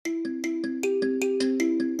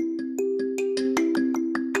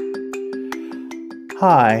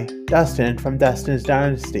Hi, Dustin from Dustin's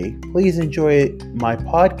Dynasty. Please enjoy my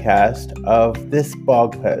podcast of this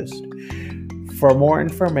blog post. For more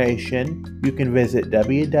information, you can visit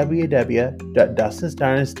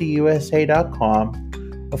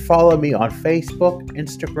www.dustinsdynastyusa.com or follow me on Facebook,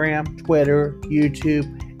 Instagram, Twitter,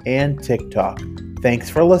 YouTube, and TikTok. Thanks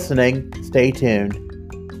for listening. Stay tuned.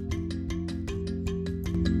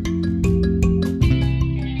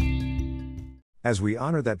 As we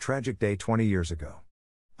honor that tragic day 20 years ago,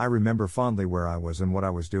 I remember fondly where I was and what I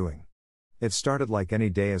was doing. It started like any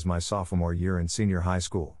day as my sophomore year in senior high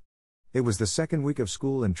school. It was the second week of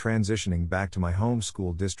school and transitioning back to my home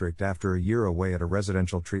school district after a year away at a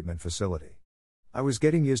residential treatment facility. I was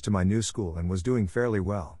getting used to my new school and was doing fairly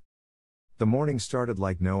well. The morning started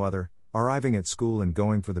like no other, arriving at school and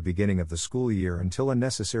going for the beginning of the school year until a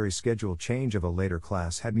necessary schedule change of a later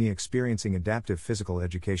class had me experiencing adaptive physical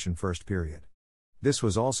education first period. This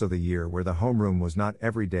was also the year where the homeroom was not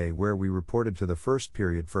every day where we reported to the first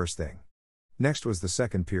period first thing. Next was the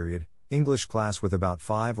second period, English class with about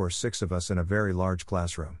 5 or 6 of us in a very large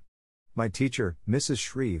classroom. My teacher, Mrs.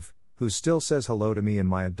 Shreve, who still says hello to me in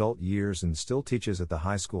my adult years and still teaches at the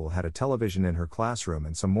high school, had a television in her classroom,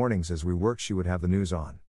 and some mornings as we worked she would have the news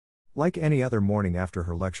on. Like any other morning after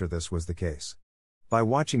her lecture, this was the case. By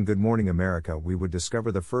watching Good Morning America, we would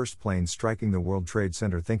discover the first plane striking the World Trade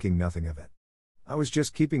Center, thinking nothing of it. I was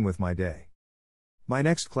just keeping with my day. My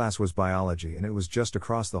next class was biology, and it was just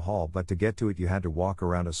across the hall, but to get to it you had to walk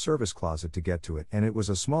around a service closet to get to it, and it was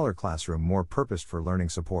a smaller classroom more purposed for learning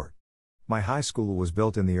support. My high school was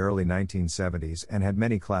built in the early 1970s and had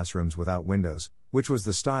many classrooms without windows, which was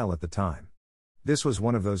the style at the time. This was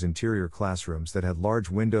one of those interior classrooms that had large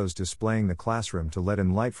windows displaying the classroom to let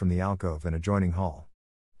in light from the alcove and adjoining hall.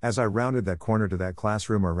 As I rounded that corner to that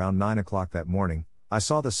classroom around 9 o'clock that morning, I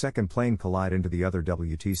saw the second plane collide into the other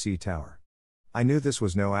WTC tower. I knew this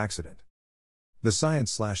was no accident. The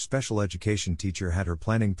science/special education teacher had her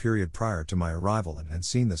planning period prior to my arrival and had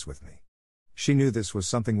seen this with me. She knew this was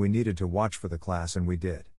something we needed to watch for the class, and we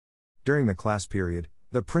did. During the class period,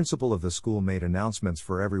 the principal of the school made announcements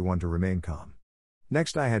for everyone to remain calm.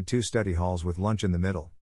 Next, I had 2 study halls with lunch in the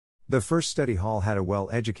middle. The first study hall had a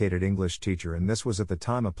well-educated English teacher, and this was at the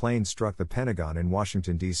time a plane struck the Pentagon in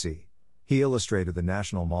Washington, D.C. He illustrated the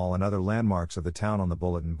National Mall and other landmarks of the town on the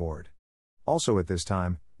bulletin board. Also at this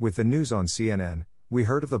time, with the news on CNN, we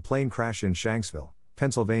heard of the plane crash in Shanksville,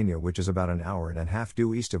 Pennsylvania, which is about an hour and a half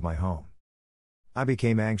due east of my home. I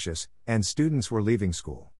became anxious, and students were leaving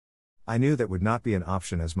school. I knew that would not be an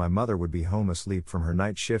option, as my mother would be home asleep from her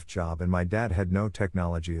night shift job and my dad had no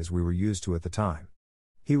technology as we were used to at the time.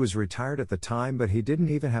 He was retired at the time, but he didn't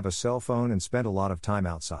even have a cell phone and spent a lot of time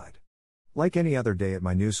outside. Like any other day at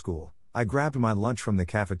my new school, I grabbed my lunch from the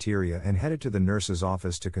cafeteria and headed to the nurse's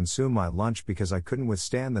office to consume my lunch because I couldn't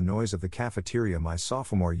withstand the noise of the cafeteria my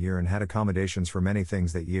sophomore year and had accommodations for many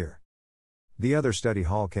things that year. The other study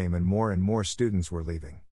hall came and more students were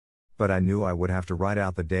leaving. But I knew I would have to ride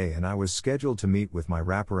out the day, and I was scheduled to meet with my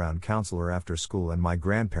wraparound counselor after school and my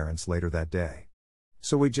grandparents later that day.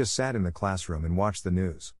 So we just sat in the classroom and watched the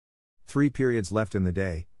news. 3 periods left in the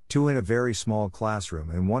day, 2 in a very small classroom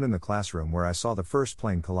and 1 in the classroom where I saw the first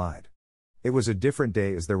plane collide. It was a different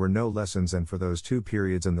day as there were no lessons, and for those 2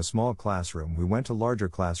 periods in the small classroom we went to larger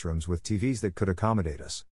classrooms with TVs that could accommodate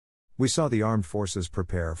us. We saw the armed forces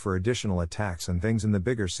prepare for additional attacks and things in the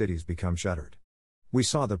bigger cities become shuttered. We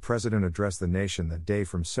saw the president address the nation that day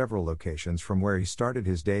from several locations from where he started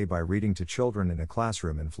his day by reading to children in a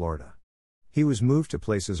classroom in Florida. He was moved to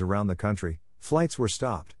places around the country, flights were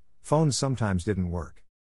stopped, phones sometimes didn't work.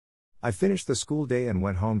 I finished the school day and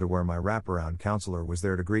went home to where my wraparound counselor was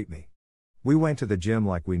there to greet me. We went to the gym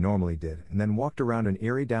like we normally did and then walked around an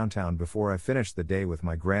eerie downtown before I finished the day with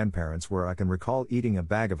my grandparents, where I can recall eating a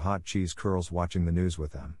bag of hot cheese curls watching the news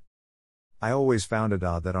with them. I always found it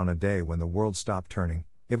odd that on a day when the world stopped turning,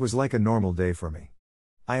 it was like a normal day for me.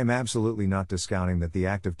 I am absolutely not discounting that the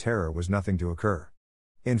act of terror was nothing to occur.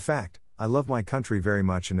 In fact, I love my country very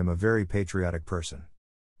much and am a very patriotic person.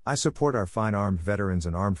 I support our fine armed veterans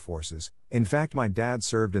and armed forces. In fact, my dad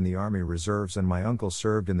served in the Army Reserves and my uncle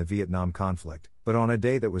served in the Vietnam conflict, but on a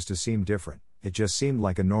day that was to seem different, it just seemed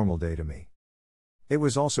like a normal day to me. It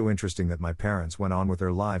was also interesting that my parents went on with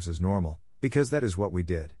their lives as normal, because that is what we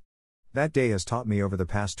did. That day has taught me over the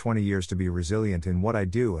past 20 years to be resilient in what I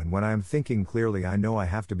do, and when I am thinking clearly I know I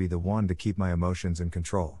have to be the one to keep my emotions in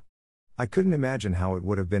control. I couldn't imagine how it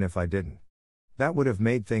would have been if I didn't. That would have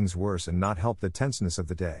made things worse and not helped the tenseness of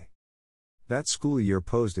the day. That school year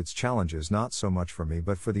posed its challenges not so much for me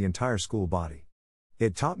but for the entire school body.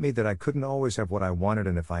 It taught me that I couldn't always have what I wanted,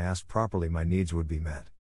 and if I asked properly my needs would be met.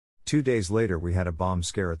 2 days later we had a bomb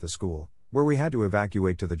scare at the school, where we had to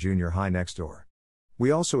evacuate to the junior high next door.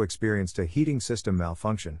 We also experienced a heating system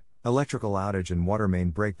malfunction, electrical outage and water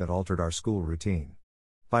main break that altered our school routine.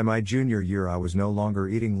 By my junior year I was no longer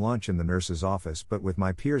eating lunch in the nurse's office but with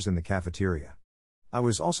my peers in the cafeteria. I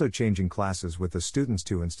was also changing classes with the students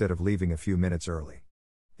too instead of leaving a few minutes early.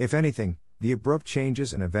 If anything, the abrupt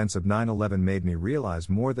changes and events of 9/11 made me realize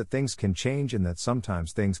more that things can change and that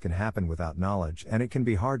sometimes things can happen without knowledge, and it can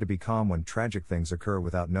be hard to be calm when tragic things occur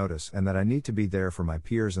without notice, and that I need to be there for my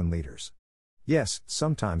peers and leaders. Yes,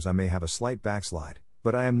 sometimes I may have a slight backslide,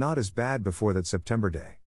 but I am not as bad before that September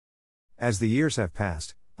day. As the years have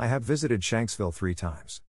passed, I have visited Shanksville 3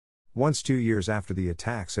 times. Once 2 years after the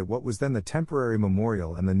attacks at what was then the temporary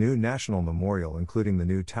memorial and the new national memorial, including the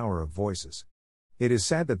new Tower of Voices. It is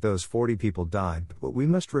sad that those 40 people died, but we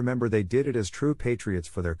must remember they did it as true patriots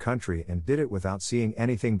for their country and did it without seeing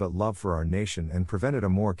anything but love for our nation and prevented a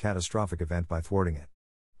more catastrophic event by thwarting it.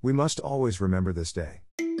 We must always remember this day.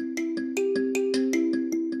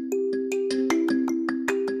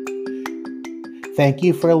 Thank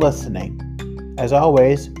you for listening. As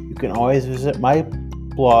always, you can always visit my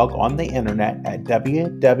blog on the internet at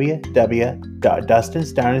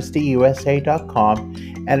www.dustinsdynastyusa.com,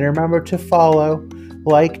 and remember to follow,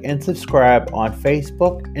 like, and subscribe on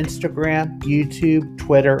Facebook, Instagram, YouTube,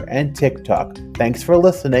 Twitter, and TikTok. Thanks for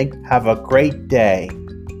listening. Have a great day.